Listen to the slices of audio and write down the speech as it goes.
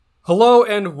Hello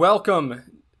and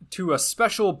welcome to a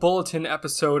special bulletin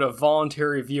episode of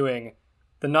Voluntary Viewing.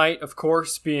 The night, of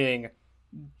course, being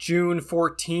June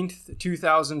 14th,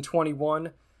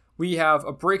 2021. We have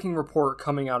a breaking report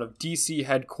coming out of DC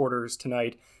headquarters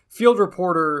tonight. Field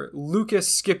reporter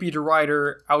Lucas Skippy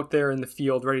DeRider out there in the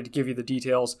field, ready to give you the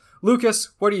details. Lucas,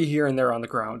 what are you hearing there on the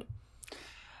ground?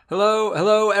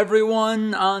 Hello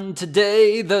everyone. On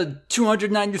today, the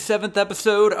 297th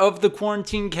episode of the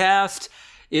Quarantine Cast,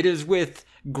 it is with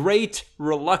great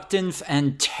reluctance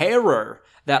and terror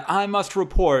that I must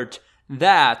report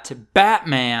that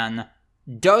Batman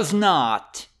does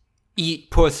not eat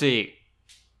pussy.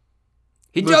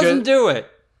 He doesn't do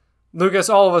it. Lucas,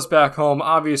 all of us back home,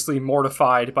 obviously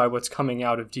mortified by what's coming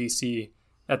out of DC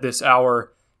at this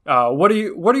hour. What are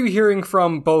you hearing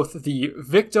from both the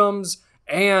victims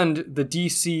and the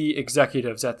DC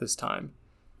executives at this time?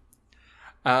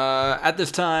 At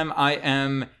this time, I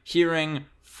am hearing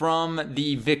from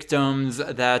the victims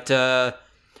that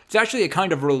it's actually a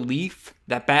kind of relief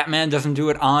that Batman doesn't do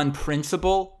it on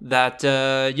principle, that,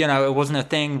 it wasn't a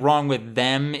thing wrong with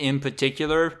them in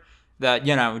particular, that,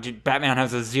 Batman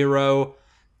has a zero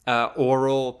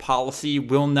oral policy,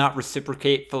 will not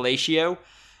reciprocate fellatio.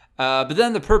 But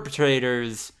then the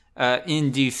perpetrators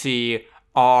in DC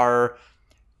are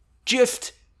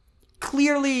just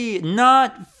clearly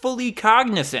not fully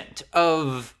cognizant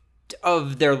of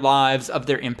their lives, of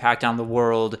their impact on the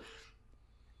world,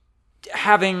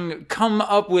 having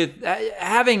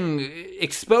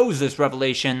exposed this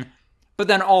revelation, but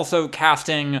then also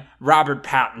casting Robert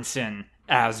Pattinson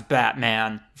as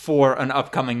Batman for an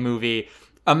upcoming movie.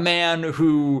 A man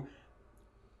who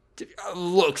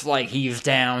looks like he's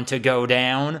down to go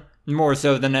down, more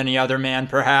so than any other man,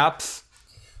 perhaps.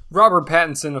 Robert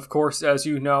Pattinson, of course, as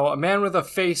you know, a man with a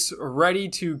face ready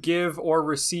to give or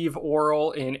receive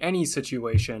oral in any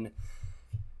situation.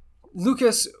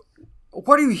 Lucas,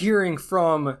 what are you hearing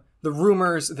from the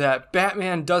rumors that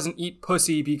Batman doesn't eat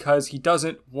pussy because he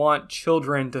doesn't want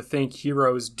children to think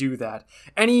heroes do that?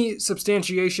 Any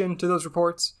substantiation to those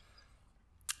reports?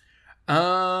 We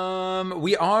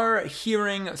are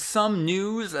hearing some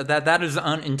news that is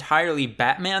an entirely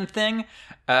Batman thing.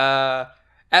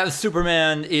 As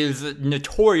Superman is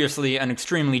notoriously an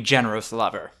extremely generous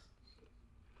lover.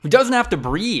 He doesn't have to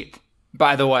breathe,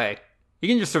 by the way. He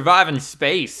can just survive in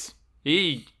space.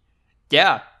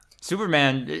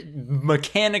 Superman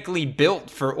mechanically built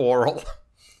for oral.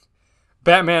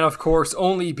 Batman, of course,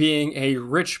 only being a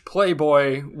rich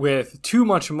playboy with too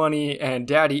much money and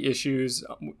daddy issues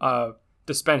to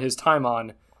spend his time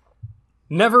on,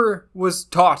 never was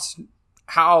taught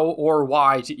how or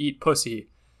why to eat pussy.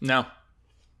 No.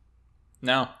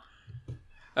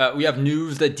 We have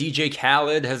news that DJ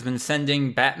Khaled has been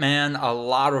sending Batman a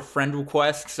lot of friend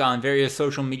requests on various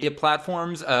social media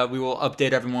platforms. We will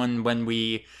update everyone when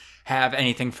we have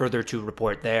anything further to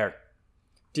report there.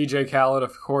 DJ Khaled,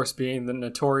 of course, being the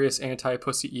notorious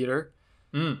anti-pussy eater.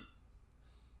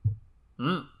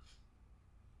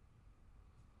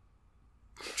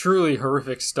 Truly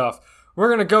horrific stuff. We're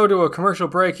going to go to a commercial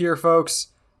break here, folks,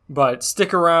 but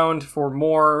stick around for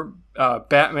more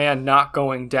Batman not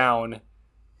going down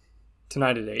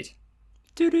tonight at 8.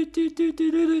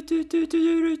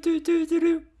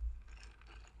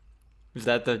 Was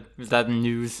that the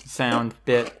news sound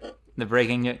bit? The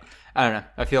breaking it? I don't know.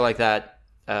 I feel like that,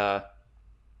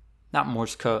 not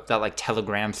Morse code, that like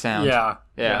telegram sound.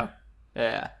 Yeah.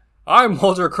 I'm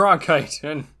Walter Cronkite,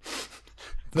 and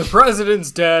the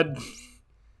president's dead.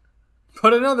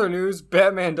 But in other news,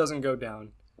 Batman doesn't go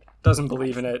down. Doesn't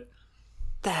believe in it.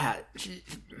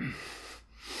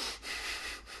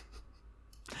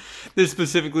 This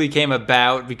specifically came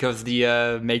about because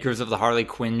the makers of the Harley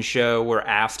Quinn show were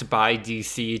asked by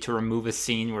DC to remove a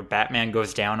scene where Batman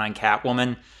goes down on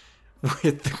Catwoman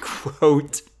with the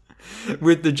quote,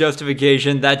 with the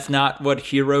justification, that's not what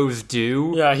heroes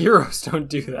do. Yeah, heroes don't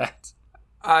do that.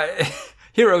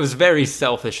 Heroes very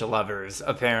selfish lovers,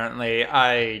 apparently.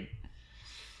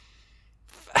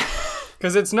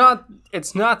 Because it's not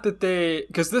that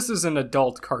because this is an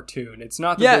adult cartoon. It's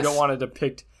not that They don't want to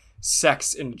depict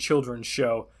sex in a children's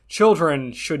show.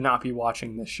 Children should not be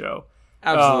watching this show.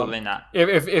 Absolutely not.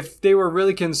 If they were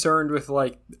really concerned with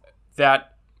like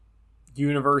that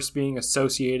universe being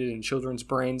associated in children's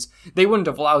brains, they wouldn't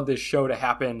have allowed this show to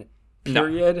happen,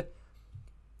 period. No.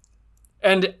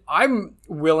 And I'm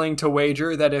willing to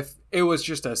wager that if it was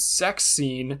just a sex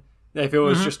scene, if it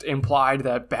was just implied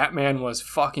that Batman was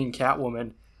fucking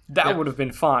Catwoman, that would have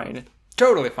been fine.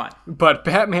 Totally fine. But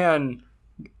Batman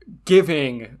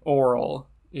giving oral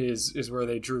is where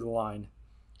they drew the line.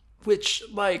 Which,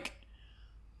 like,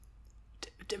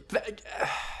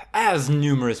 as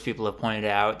numerous people have pointed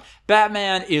out,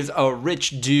 Batman is a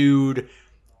rich dude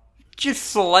just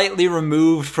slightly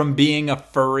removed from being a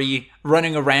furry,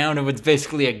 running around in what's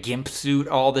basically a gimp suit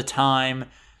all the time.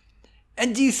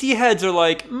 And DC heads are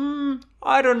like,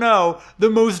 I don't know,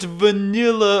 the most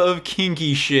vanilla of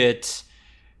kinky shit.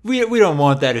 We don't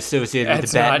want that associated with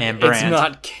the Batman brand. It's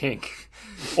not kink.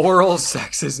 Oral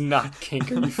sex is not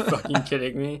kink. Are you fucking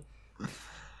kidding me?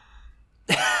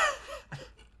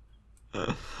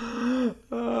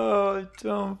 Oh, I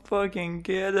don't fucking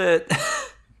get it.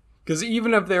 Because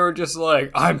even if they were just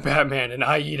like, I'm Batman and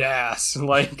I eat ass,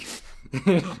 like,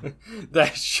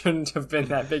 that shouldn't have been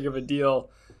that big of a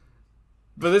deal.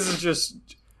 But this is just,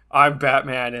 I'm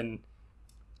Batman and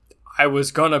I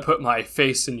was gonna put my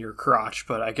face in your crotch,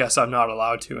 but I guess I'm not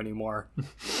allowed to anymore.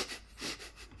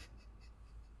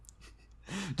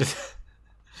 Does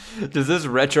this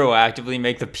retroactively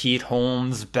make the Pete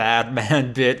Holmes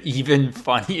Batman bit even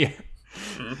funnier?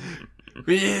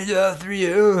 We did all three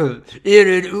in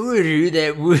an order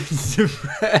that would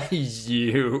surprise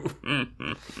you.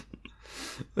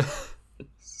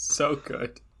 So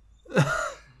good.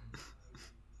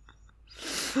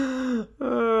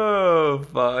 Oh,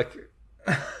 fuck.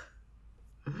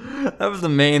 That was the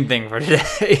main thing for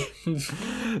today.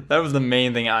 That was the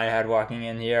main thing I had walking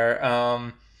in here.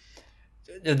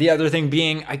 The other thing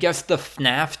being, I guess the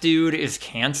FNAF dude is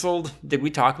canceled. Did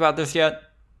we talk about this yet?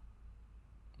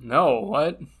 No,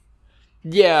 what?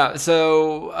 Yeah,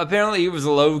 so apparently he was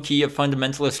low-key a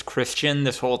fundamentalist Christian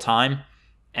this whole time,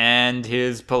 and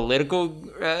his political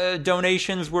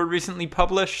donations were recently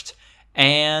published,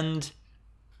 and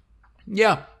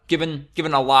yeah, given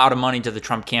a lot of money to the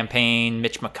Trump campaign,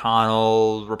 Mitch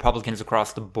McConnell, Republicans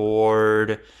across the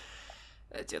board,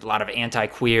 a lot of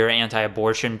anti-queer,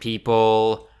 anti-abortion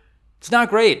people. It's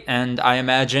not great, and I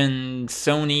imagine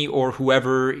Sony or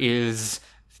whoever is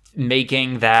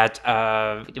making that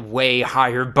way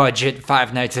higher budget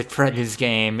Five Nights at Freddy's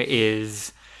game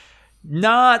is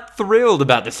not thrilled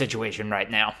about the situation right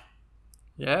now.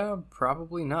 Yeah,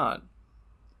 probably not.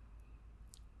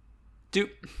 Did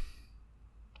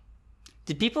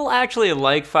people actually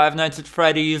like Five Nights at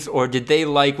Freddy's, or did they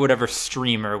like whatever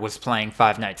streamer was playing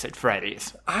Five Nights at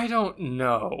Freddy's? I don't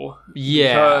know.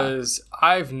 Yeah. Because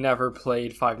I've never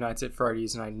played Five Nights at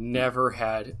Freddy's, and I never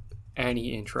had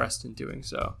any interest in doing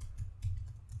so.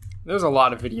 There's a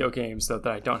lot of video games, though,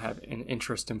 that I don't have an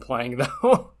interest in playing,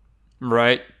 though.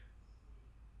 Right.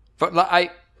 But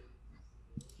at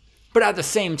the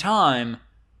same time,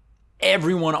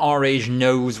 everyone our age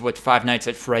knows what Five Nights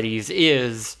at Freddy's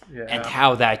is and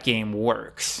how that game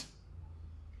works.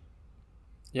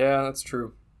 Yeah, that's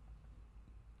true.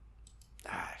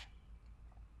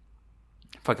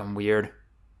 Fucking weird.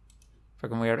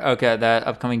 Okay, that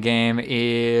upcoming game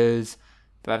is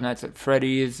Five Nights at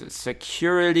Freddy's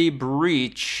Security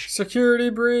Breach.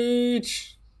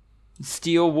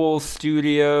 Steel Wool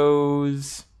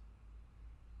Studios.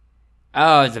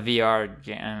 Oh, it's a VR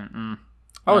game.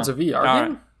 Oh, it's a VR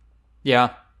game?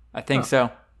 Yeah, I think so.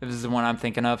 This is the one I'm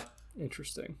thinking of.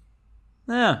 Interesting.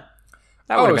 Yeah,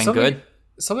 that would have been good.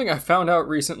 Something I found out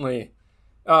recently.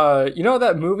 You know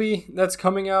that movie that's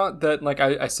coming out that like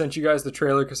I sent you guys the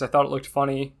trailer because I thought it looked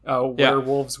funny.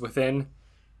 Werewolves Within.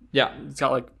 Yeah, it's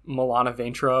got like Milana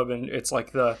Vaintrub, and it's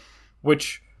like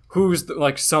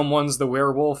someone's the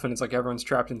werewolf, and it's like everyone's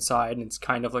trapped inside, and it's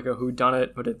kind of like a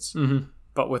whodunit, but it's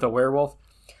but with a werewolf.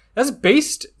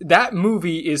 That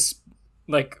movie is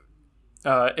like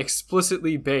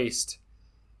explicitly based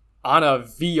on a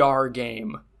VR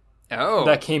game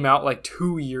that came out like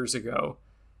 2 years ago.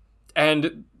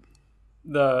 And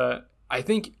I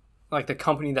think like the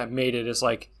company that made it is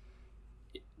like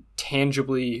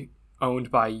tangibly owned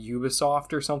by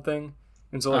Ubisoft or something.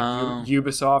 And so like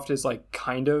Ubisoft is like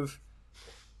kind of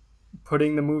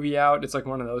putting the movie out. It's like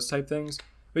one of those type things.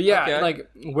 But yeah, like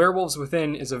Werewolves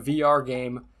Within is a VR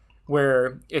game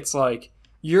where it's like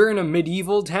you're in a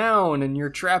medieval town and you're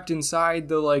trapped inside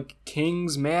the like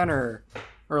king's manor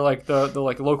or like the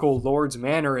like local lord's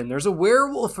manor, and there's a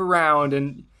werewolf around,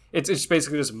 and it's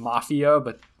basically just mafia,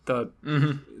 but the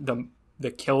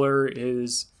killer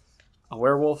is a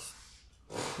werewolf,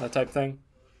 that type thing.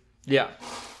 Yeah.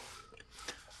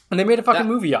 And they made a fucking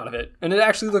movie out of it, and it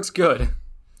actually looks good.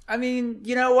 I mean,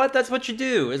 you know what? That's what you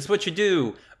do. It's what you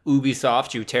do.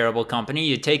 Ubisoft, you terrible company.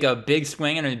 You take a big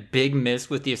swing and a big miss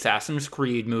with the Assassin's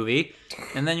Creed movie,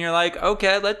 and then you're like,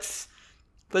 okay, let's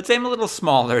aim a little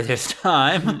smaller this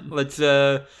time. Let's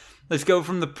go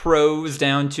from the pros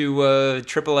down to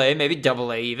AAA, maybe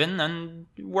AA even, and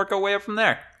work our way up from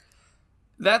there.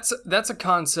 That's a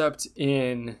concept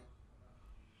in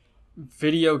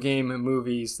video game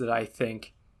movies that I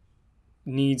think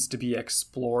needs to be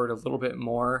explored a little bit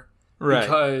more. Right.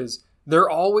 Because they're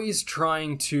always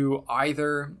trying to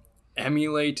either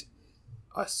emulate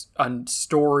a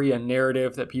story, a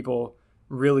narrative that people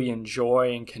really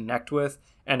enjoy and connect with,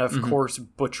 and of course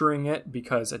butchering it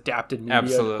because adapted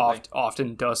media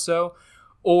often does so,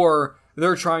 or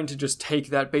they're trying to just take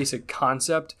that basic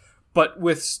concept but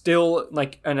with still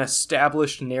like an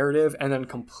established narrative and then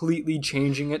completely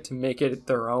changing it to make it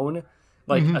their own,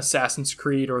 like Assassin's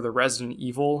Creed or the Resident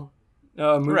Evil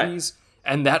movies.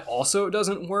 Right. And that also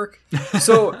doesn't work.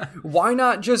 So why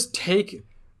not just take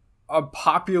a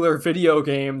popular video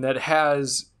game that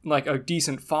has like a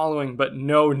decent following but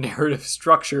no narrative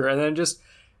structure, and then just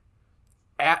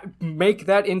make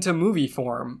that into movie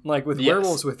form, like with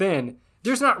Werewolves Within.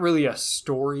 There's not really a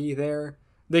story there.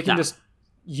 They can just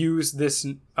use this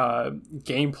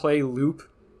gameplay loop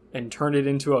and turn it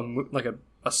into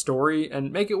a story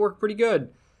and make it work pretty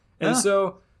good. And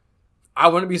so I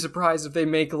wouldn't be surprised if they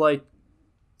make like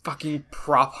fucking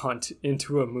Prop Hunt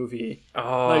into a movie.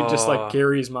 Like just like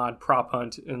Gary's Mod Prop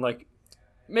Hunt, and like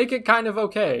make it kind of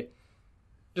okay.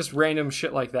 Just random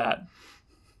shit like that.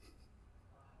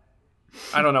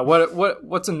 I don't know.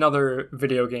 What's another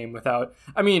video game without,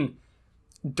 I mean,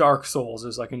 Dark Souls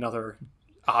is like another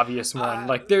obvious one.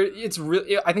 Like it's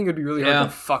really, I think it'd be really hard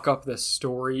to fuck up the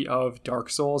story of Dark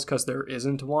Souls because there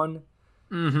isn't one.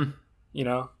 Mm-hmm. You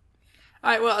know?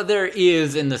 Well, there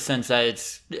is, in the sense that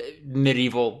it's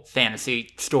medieval fantasy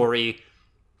story.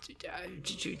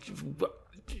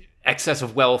 Excess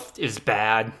of wealth is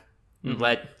bad. Mm-hmm.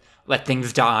 Let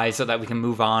things die so that we can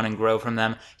move on and grow from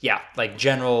them. Yeah, like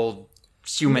general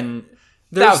human.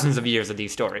 Thousands of years of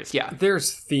these stories,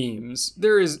 There's themes.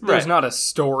 There's not a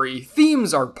story.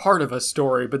 Themes are part of a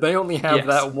story, but they only have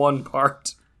that one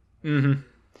part. Mm-hmm.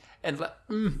 And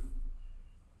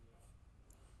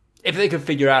if they could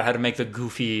figure out how to make the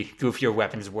goofier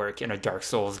weapons work in a Dark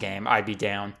Souls game, I'd be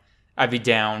down. I'd be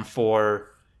down for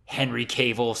Henry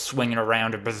Cavill swinging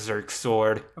around a berserk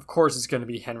sword. Of course it's going to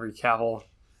be Henry Cavill.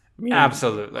 I mean,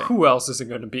 absolutely. Who else is it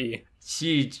going to be?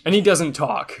 And he doesn't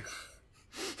talk.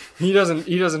 He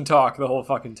doesn't talk the whole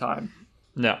fucking time.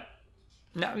 No,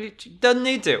 he doesn't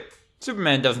need to.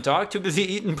 Superman doesn't talk. Too busy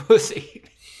eating pussy.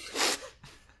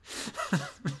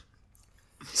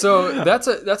 So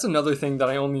that's another thing that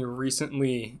I only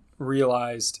recently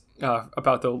realized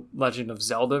about the Legend of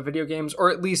Zelda video games,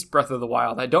 or at least Breath of the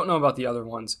Wild. I don't know about the other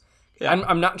ones. Yeah.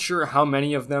 I'm not sure how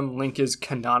many of them Link is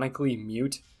canonically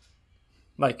mute.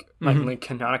 Like Link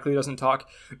canonically doesn't talk.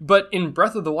 But in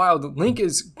Breath of the Wild, Link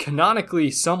is canonically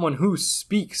someone who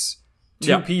speaks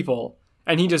to people.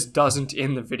 And he just doesn't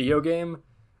in the video game.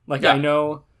 Like, I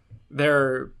know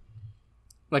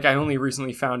like, I only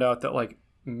recently found out that, like,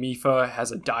 Mipha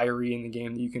has a diary in the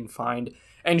game that you can find.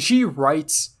 And she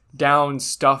writes down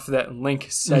stuff that Link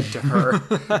said to her.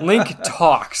 Link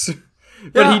talks.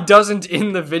 But he doesn't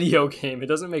in the video game. It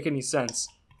doesn't make any sense.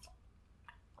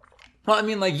 Well, I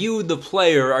mean, like, you, the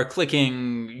player, are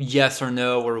clicking yes or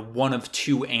no or one of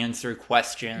two answer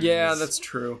questions. Yeah, that's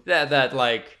true. That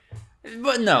like...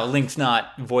 But no, Link's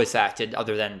not voice acted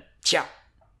other than... Chow.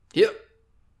 Yep.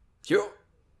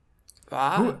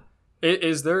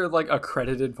 Is there, like, a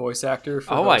credited voice actor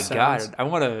for those my sounds? God. I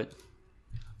want to...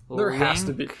 There has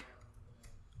to be.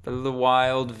 The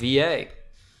Wild VA.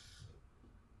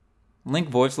 Link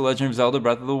voiced The Legend of Zelda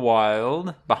Breath of the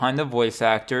Wild. Behind the voice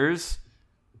actors...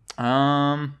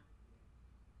 The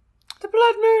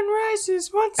blood moon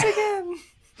rises once again.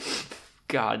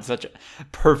 God, such a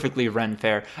perfectly Ren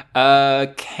fair.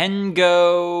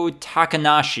 Kengo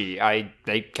Takanashi.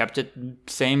 They kept it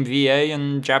same VA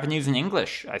in Japanese and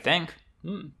English, I think.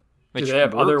 Do they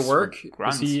have other work?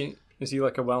 Is he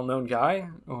like a well-known guy,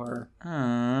 or?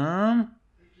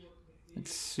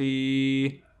 Let's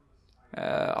see.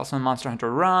 Also in Monster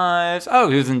Hunter Rise. Oh,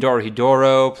 he was in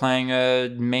Dorohedoro, playing a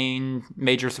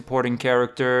major supporting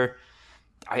character.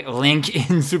 Link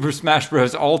in Super Smash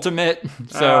Bros. Ultimate.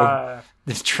 So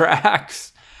this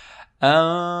tracks.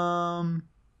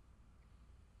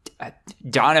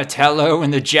 Donatello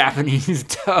in the Japanese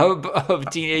dub of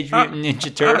Teenage Mutant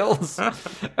Ninja Turtles.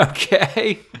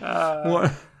 Okay.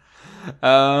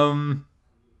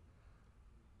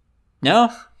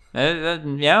 No.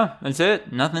 Yeah, that's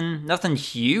it. Nothing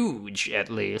huge, at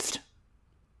least.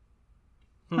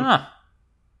 Huh.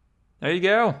 There you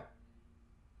go.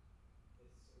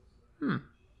 Do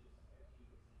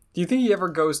you think he ever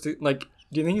goes to, like,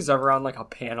 do you think he's ever on, like, a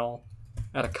panel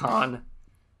at a con?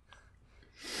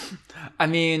 I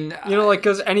mean... You know, like,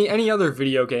 because any other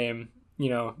video game, you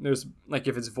know, there's, like,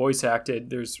 if it's voice acted,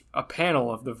 there's a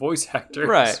panel of the voice actors.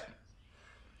 Right.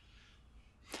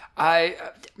 I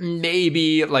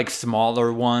maybe like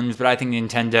smaller ones, but I think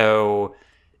Nintendo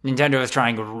is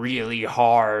trying really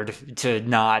hard to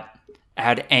not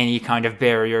add any kind of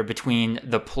barrier between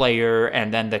the player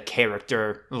and then the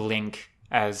character Link,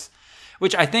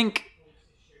 which I think,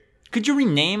 could you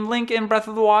rename Link in Breath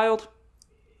of the Wild?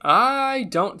 I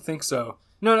don't think so.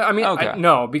 No, I mean, okay.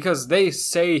 No, because they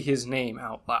say his name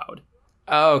out loud.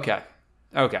 Okay.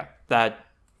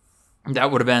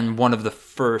 That would have been one of the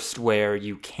first where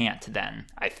you can't then,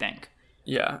 I think.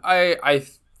 Yeah, I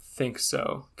think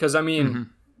so. Because, I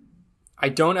mean, I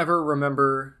don't ever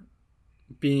remember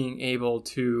being able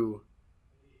to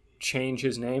change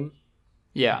his name.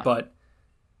 Yeah. But,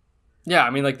 yeah, I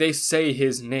mean, like, they say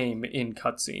his name in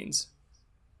cutscenes.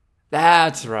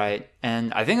 That's right.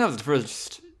 And I think that was the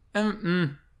first...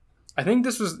 I think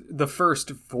this was the first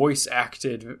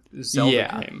voice-acted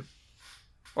Zelda game.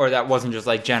 Or that wasn't just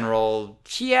like general,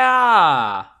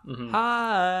 hi,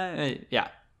 yeah,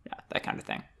 that kind of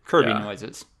thing. Kirby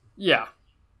noises. Yeah.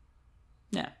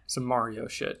 Yeah. Some Mario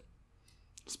shit.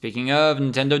 Speaking of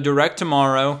Nintendo Direct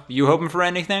tomorrow, you hoping for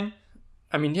anything?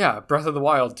 I mean, yeah, Breath of the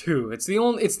Wild 2. It's the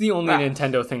only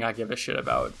Nintendo thing I give a shit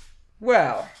about.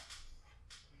 Well,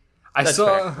 I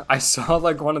saw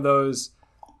like one of those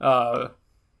have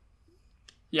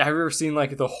you ever seen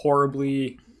like the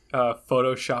horribly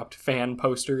photoshopped fan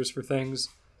posters for things?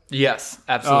 Yes,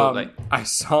 absolutely. I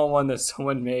saw one that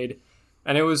someone made,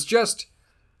 and it was just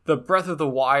the Breath of the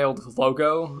Wild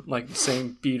logo, like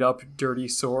saying beat up dirty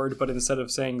sword, but instead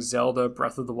of saying Zelda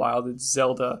Breath of the Wild, it's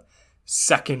Zelda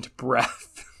Second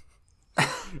Breath.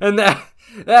 And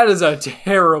that is a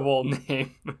terrible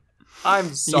name.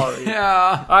 I'm sorry.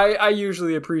 Yeah. I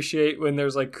usually appreciate when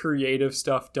there's like creative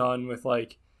stuff done with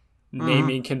like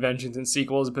naming conventions and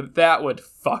sequels, but that would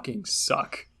fucking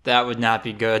suck. That would not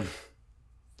be good.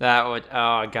 That would,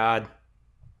 oh god.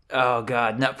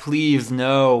 No, please,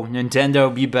 no.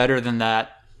 Nintendo, be better than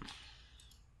that.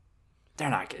 They're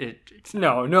not.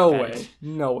 No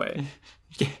way.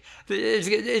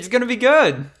 It's gonna be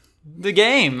good. The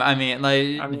game, I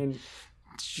mean,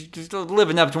 just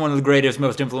living up to one of the greatest,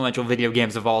 most influential video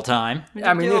games of all time.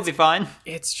 I mean, it'll be fine.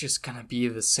 It's just gonna be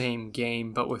the same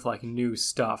game, but with like new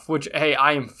stuff. Which, hey,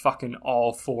 I am fucking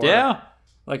all for. Yeah.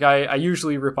 Like I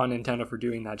usually rip on Nintendo for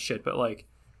doing that shit, but like,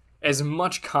 as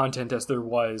much content as there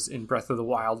was in Breath of the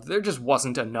Wild, there just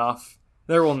wasn't enough.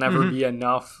 There will never be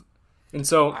enough, and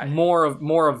so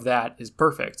more of that is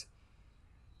perfect.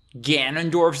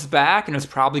 Ganondorf's back, and it's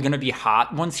probably going to be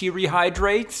hot once he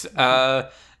rehydrates.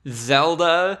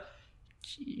 Zelda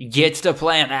gets to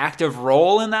play an active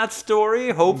role in that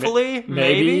story, hopefully.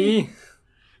 Maybe.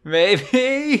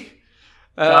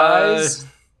 Guys.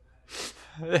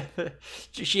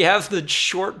 She has the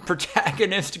short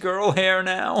protagonist girl hair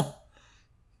now.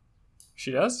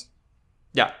 She does?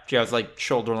 Yeah, she has like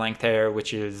shoulder length hair,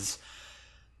 which is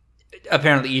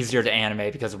apparently easier to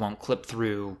animate because it won't clip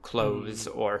through clothes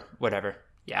or whatever.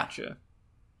 Yeah. Gotcha.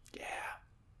 Yeah.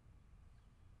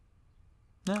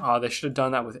 Oh, they should have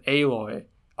done that with Aloy.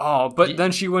 Oh, but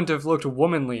then she wouldn't have looked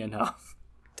womanly enough.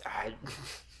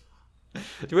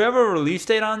 Do we have a release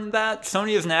date on that?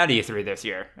 Sony isn't at E3 this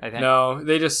year, I think. No,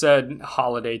 they just said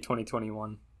holiday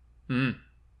 2021.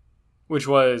 Which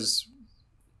was...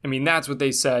 I mean, that's what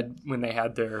they said when they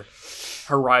had their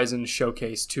Horizon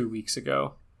showcase 2 weeks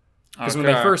ago. Because when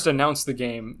they first announced the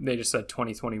game, they just said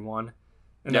 2021.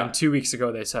 And then 2 weeks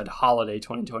ago, they said holiday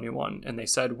 2021. And they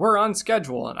said, we're on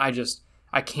schedule. And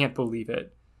I can't believe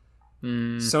it.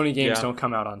 Sony games don't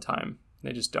come out on time.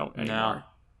 They just don't anymore. No.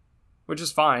 Which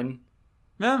is fine.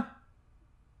 Yeah.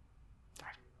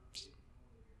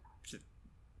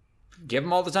 Give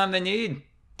them all the time they need.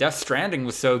 Death Stranding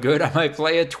was so good, I might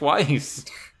play it twice.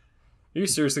 Are you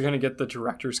seriously going to get the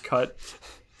director's cut?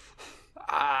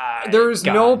 There is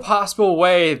no possible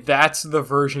way that's the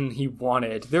version he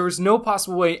wanted. There was no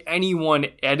possible way anyone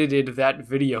edited that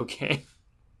video game.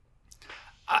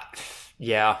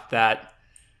 Yeah, that...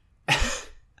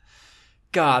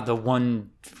 God, the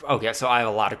one... Okay, so I have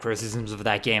a lot of criticisms of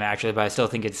that game, actually, but I still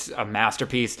think it's a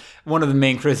masterpiece. One of the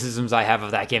main criticisms I have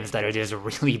of that game is that it is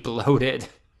really bloated.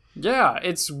 Yeah,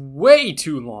 it's way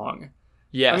too long.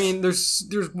 Yes. I mean,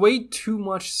 there's way too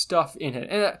much stuff in it.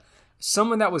 And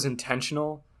some of that was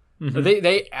intentional.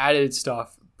 They added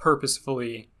stuff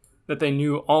purposefully that they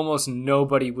knew almost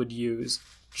nobody would use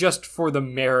just for the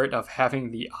merit of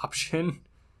having the option.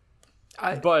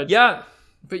 But yeah,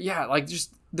 like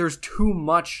just there's too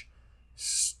much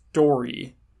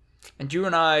story. And you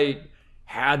and I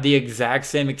had the exact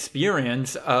same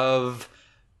experience of,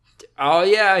 oh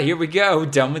yeah, here we go,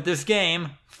 done with this game.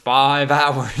 5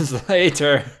 hours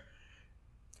later.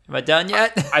 Am I done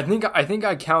yet? I think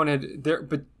I counted there,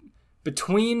 but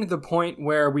between the point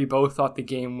where we both thought the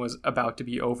game was about to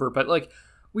be over, but like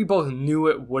we both knew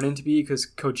it wouldn't be because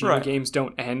Kojima games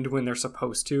don't end when they're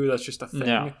supposed to. That's just a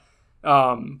thing.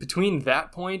 No. Between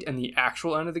that point and the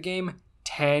actual end of the game,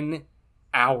 10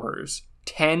 hours.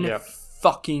 10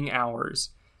 fucking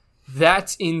hours.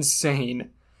 That's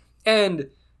insane. And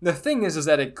the thing is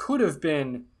that it could have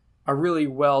been a really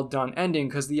well done ending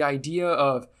because the idea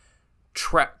of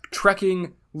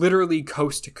trekking literally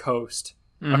coast to coast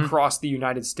across the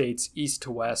United States, east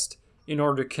to west, in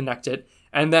order to connect it,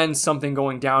 and then something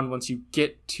going down once you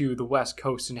get to the west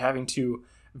coast and having to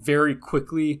very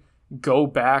quickly go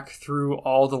back through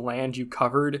all the land you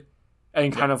covered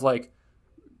and kind of like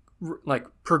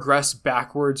progress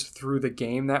backwards through the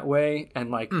game that way,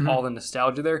 and like all the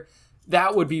nostalgia there.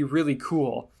 That would be really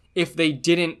cool if they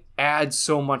didn't add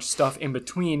so much stuff in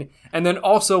between, and then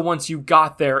also once you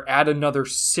got there, add another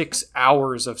 6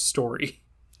 hours of story.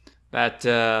 That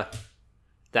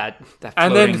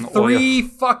and then 3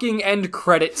 fucking end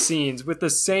credit scenes with the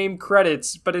same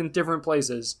credits but in different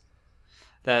places.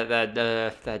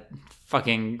 That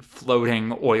fucking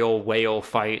floating oil whale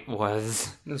fight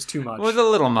was... It was too much. Was a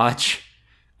little much.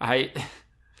 I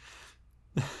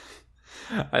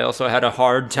also had a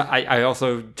hard time. I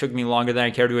also took me longer than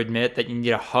I care to admit that you need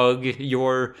to hug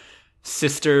your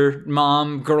sister,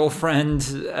 mom,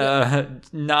 girlfriend,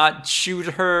 not shoot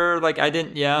her. Like I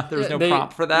didn't. Yeah, there was no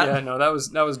prompt for that. Yeah, no, that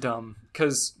was dumb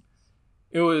because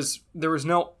there was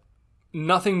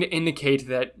nothing to indicate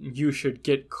that you should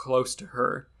get close to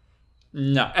her.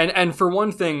 No. And for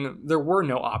one thing, there were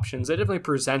no options. They definitely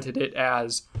presented it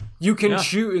as you can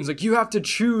choose. It's like, you have to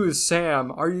choose,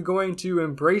 Sam. Are you going to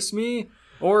embrace me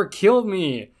or kill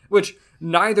me? Which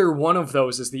neither one of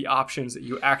those is the options that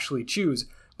you actually choose.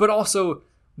 But also,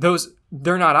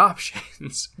 they're not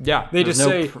options. Yeah. They just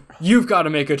say, you've got to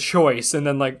make a choice. And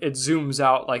then like it zooms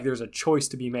out like there's a choice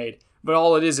to be made. But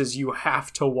all it is you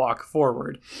have to walk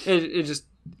forward. It just,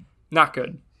 not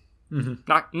good. Mm-hmm.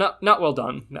 Not well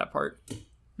done, that part.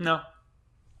 No.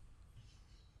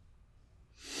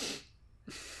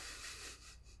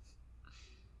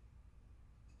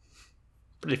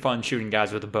 Pretty fun shooting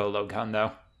guys with a bolo gun,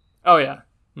 though. Oh, yeah.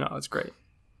 No, it's great.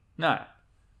 No.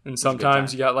 And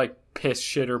sometimes you got, like, piss,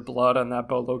 shit, or blood on that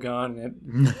bolo gun,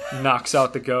 and it knocks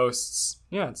out the ghosts.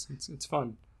 Yeah, it's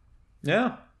fun.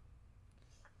 Yeah.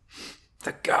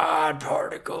 The God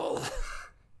particle.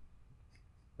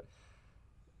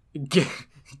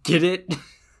 Get it?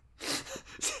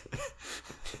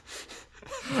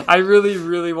 I really,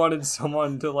 really wanted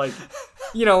someone to, like,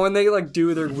 you know, when they, like,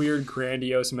 do their weird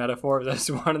grandiose metaphors, I just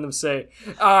wanted them to say,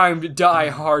 I'm Die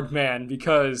Hard Man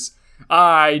because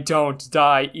I don't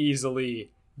die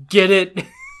easily. Get it?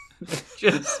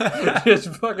 just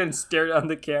fucking stare down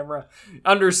the camera.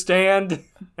 Understand?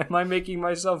 Am I making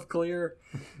myself clear?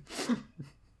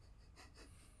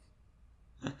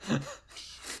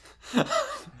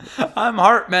 I'm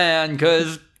Heartman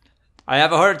because I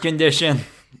have a heart condition.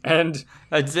 And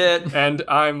that's it. And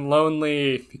I'm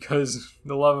lonely because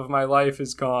the love of my life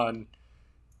is gone.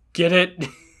 Get it?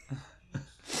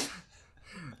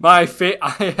 I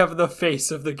have the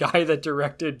face of the guy that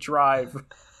directed Drive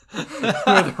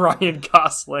with Ryan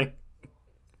Gosling.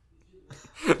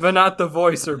 But not the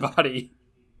voice or body.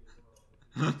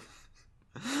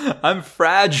 I'm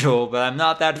fragile, but I'm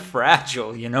not that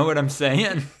fragile. You know what I'm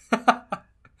saying?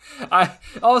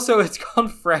 It's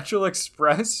called Fragile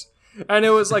Express, and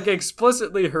it was like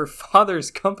explicitly her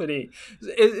father's company.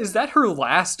 Is that her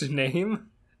last name?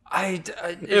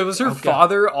 It was her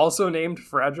father also named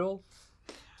Fragile.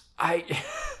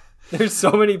 There's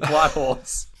so many plot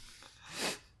holes.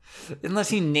 Unless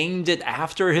he named it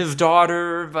after his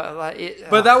daughter,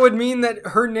 but that would mean that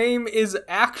her name is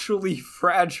actually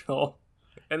Fragile,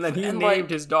 and then he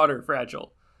named his daughter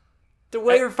Fragile. The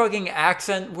way her fucking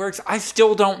accent works, I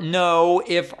still don't know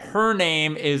if her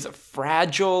name is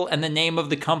Fragile and the name of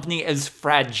the company is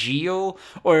Fragile,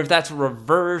 or if that's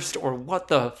reversed, or what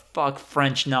the fuck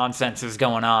French nonsense is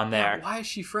going on there. Why is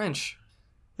she French?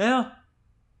 Yeah.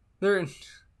 They're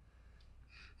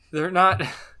not...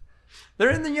 They're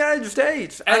in the United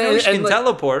States. I know she can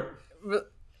teleport.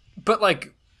 But,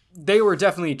 like, they were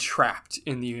definitely trapped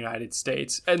in the United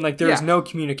States. And, like, there's no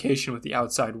communication with the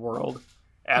outside world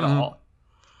at all.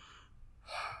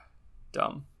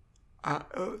 Dumb.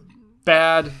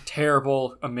 Bad,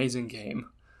 terrible, amazing game.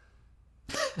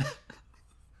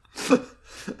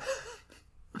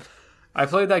 I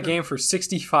played that game for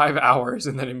 65 hours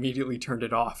and then immediately turned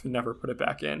it off and never put it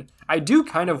back in. I do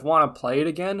kind of want to play it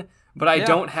again, but I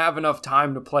don't have enough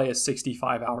time to play a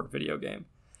 65-hour video game.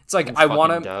 It's like Who I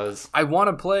fucking does? want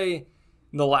to play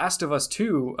The Last of Us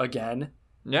 2 again.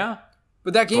 Yeah.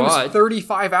 But that game is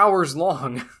 35 hours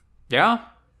long. Yeah.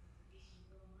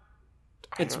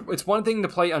 It's one thing to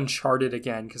play Uncharted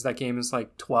again, because that game is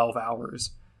like 12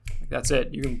 hours. That's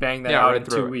it. You can bang that out in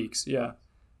 2 weeks. Yeah.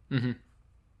 Mm-hmm.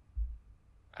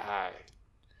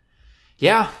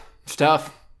 Yeah. It's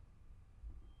tough.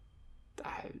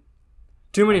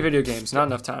 Too many video games. Not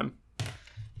enough time.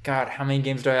 God, how many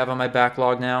games do I have on my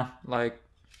backlog now? Like...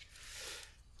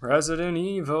 Resident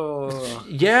Evil.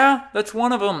 Yeah, that's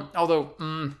one of them.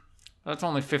 Although, that's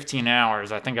only 15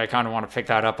 hours. I think I kind of want to pick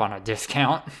that up on a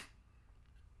discount.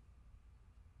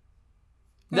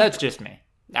 That's just me.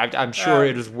 I'm sure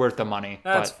it is worth the money.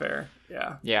 That's fair.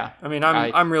 Yeah. Yeah. I mean,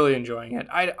 I'm really enjoying it.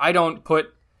 I don't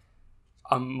put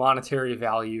a monetary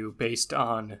value based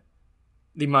on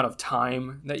the amount of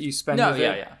time that you spend with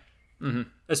it. Yeah. Mm-hmm.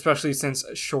 Especially since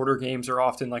shorter games are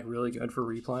often like really good for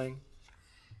replaying.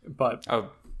 But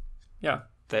yeah,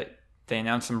 they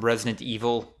announced some Resident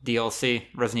Evil DLC,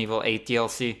 Resident Evil 8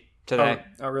 DLC today.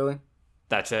 Oh really?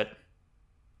 That's it.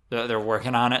 They're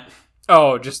working on it.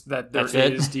 Oh, just that there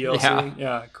is DLC. Yeah.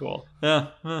 Yeah, cool. Yeah.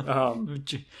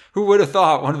 Who would have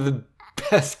thought one of the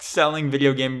best-selling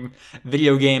video game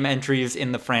entries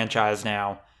in the franchise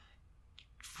now?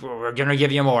 We're gonna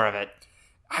give you more of it.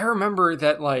 I remember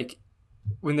that like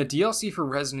when the DLC for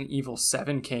Resident Evil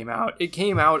 7 came out, it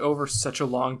came out over such a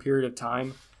long period of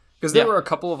time. Because there were a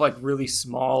couple of like really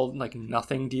small, like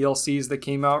nothing DLCs that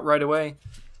came out right away.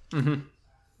 Mm-hmm.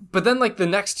 But then like the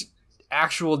next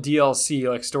actual DLC,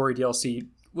 like story DLC,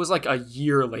 was like a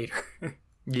year later.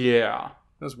 Yeah.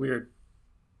 That was weird.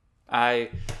 I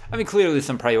mean, clearly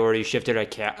some priorities shifted at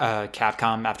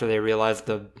Capcom after they realized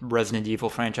the Resident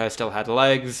Evil franchise still had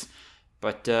legs.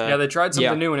 But yeah, they tried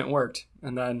something new and it worked.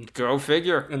 And then go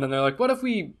figure. And then they're like, what if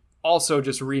we also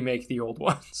just remake the old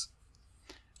ones?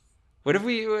 What if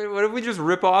we just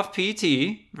rip off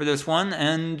PT for this one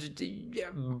and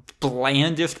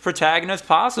blandest protagonist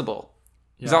possible?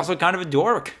 Yeah. He's also kind of a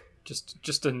dork.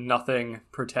 Just a nothing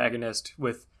protagonist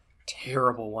with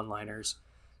terrible one-liners.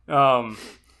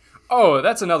 Oh,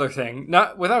 that's another thing.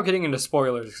 Not without getting into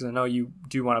spoilers, because I know you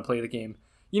do want to play the game.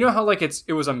 You know how like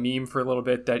it was a meme for a little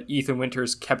bit that Ethan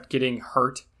Winters kept getting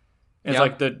hurt? It's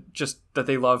like that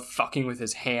they love fucking with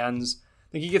his hands.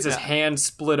 Like he gets his hand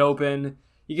split open.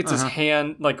 He gets his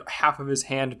hand, like half of his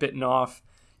hand bitten off.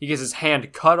 He gets his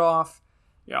hand cut off.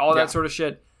 Yeah, all that sort of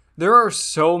shit. There are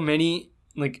so many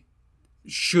like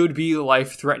should be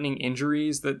life-threatening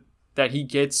injuries that he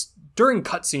gets during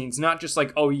cutscenes, not just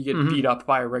like, oh, you get beat up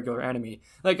by a regular enemy.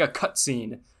 Like a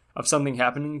cutscene of something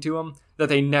happening to him that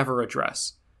they never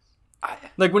address.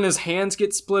 Like when his hands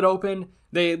get split open,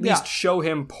 they at least show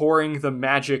him pouring the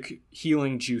magic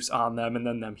healing juice on them and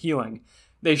then them healing.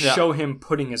 They show him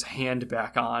putting his hand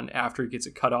back on after he gets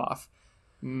it cut off.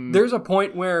 There's a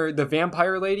point where the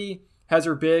vampire lady has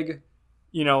her big,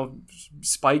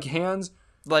 spike hands.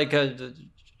 Like a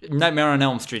Nightmare on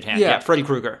Elm Street hand. Yeah, Freddy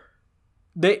Krueger.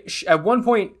 At one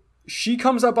point, she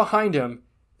comes up behind him,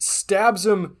 stabs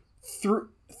him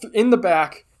in the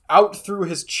back, out through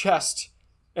his chest,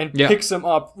 and picks him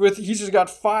up. He's just got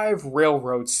 5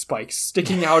 railroad spikes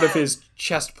sticking out of his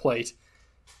chest plate.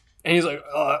 And he's like,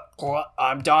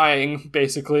 I'm dying,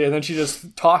 basically. And then she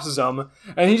just tosses him.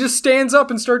 And he just stands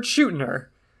up and starts shooting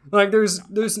her. Like, there's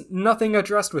nothing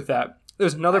addressed with that.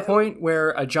 There's another point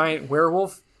where a giant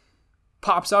werewolf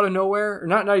pops out of nowhere. Or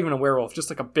not even a werewolf, just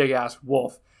like a big-ass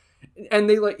wolf. And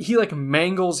he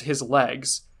mangles his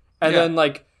legs. And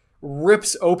then,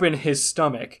 rips open his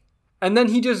stomach. And then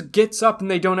he just gets up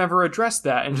and they don't ever address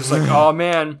that. And just like, oh,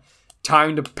 man,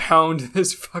 time to pound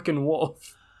this fucking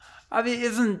wolf. I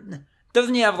mean,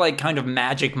 doesn't he have kind of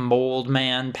magic mold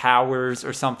man powers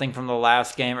or something from the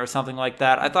last game or something like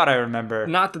that? I thought I remember.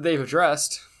 Not that they've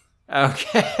addressed.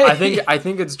 Okay. I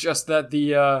think it's just that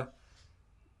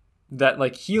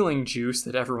that healing juice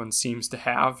that everyone seems to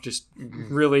have just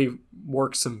really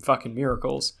works some fucking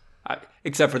miracles.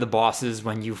 Except for the bosses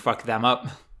when you fuck them up.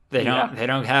 They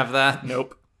don't have that.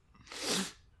 Nope.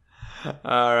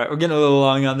 All right, we're getting a little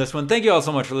long on this one. Thank you all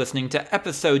so much for listening to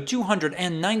episode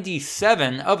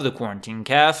 297 of the Quarantine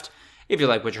Cast. If you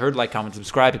like what you heard, like, comment,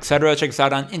 subscribe, etc. Check us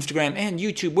out on Instagram and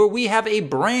YouTube, where we have a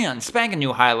brand spanking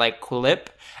new highlight clip,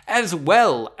 as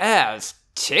well as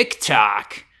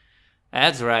TikTok.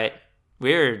 That's right.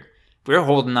 We're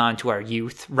holding on to our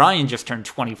youth. Ryan just turned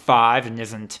 25 and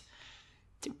isn't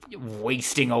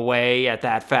wasting away at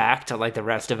that fact like the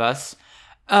rest of us.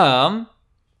 Oh,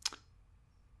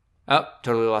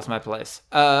 totally lost my place.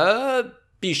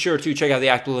 Be sure to check out the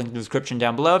actual link in the description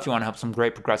down below if you want to help some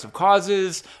great progressive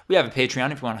causes. We have a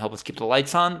Patreon if you want to help us keep the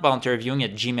lights on.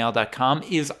 voluntaryviewing@gmail.com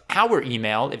is our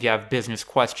email if you have business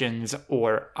questions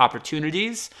or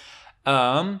opportunities.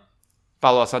 Follow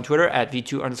us on Twitter at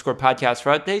V2_podcast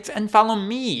for updates, and follow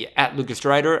me at Lucas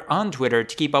Drider on Twitter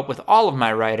to keep up with all of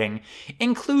my writing,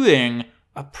 including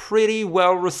a pretty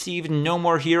well-received No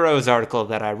More Heroes article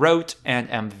that I wrote and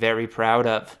am very proud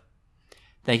of.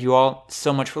 Thank you all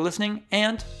so much for listening,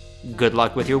 and good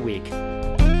luck with your week.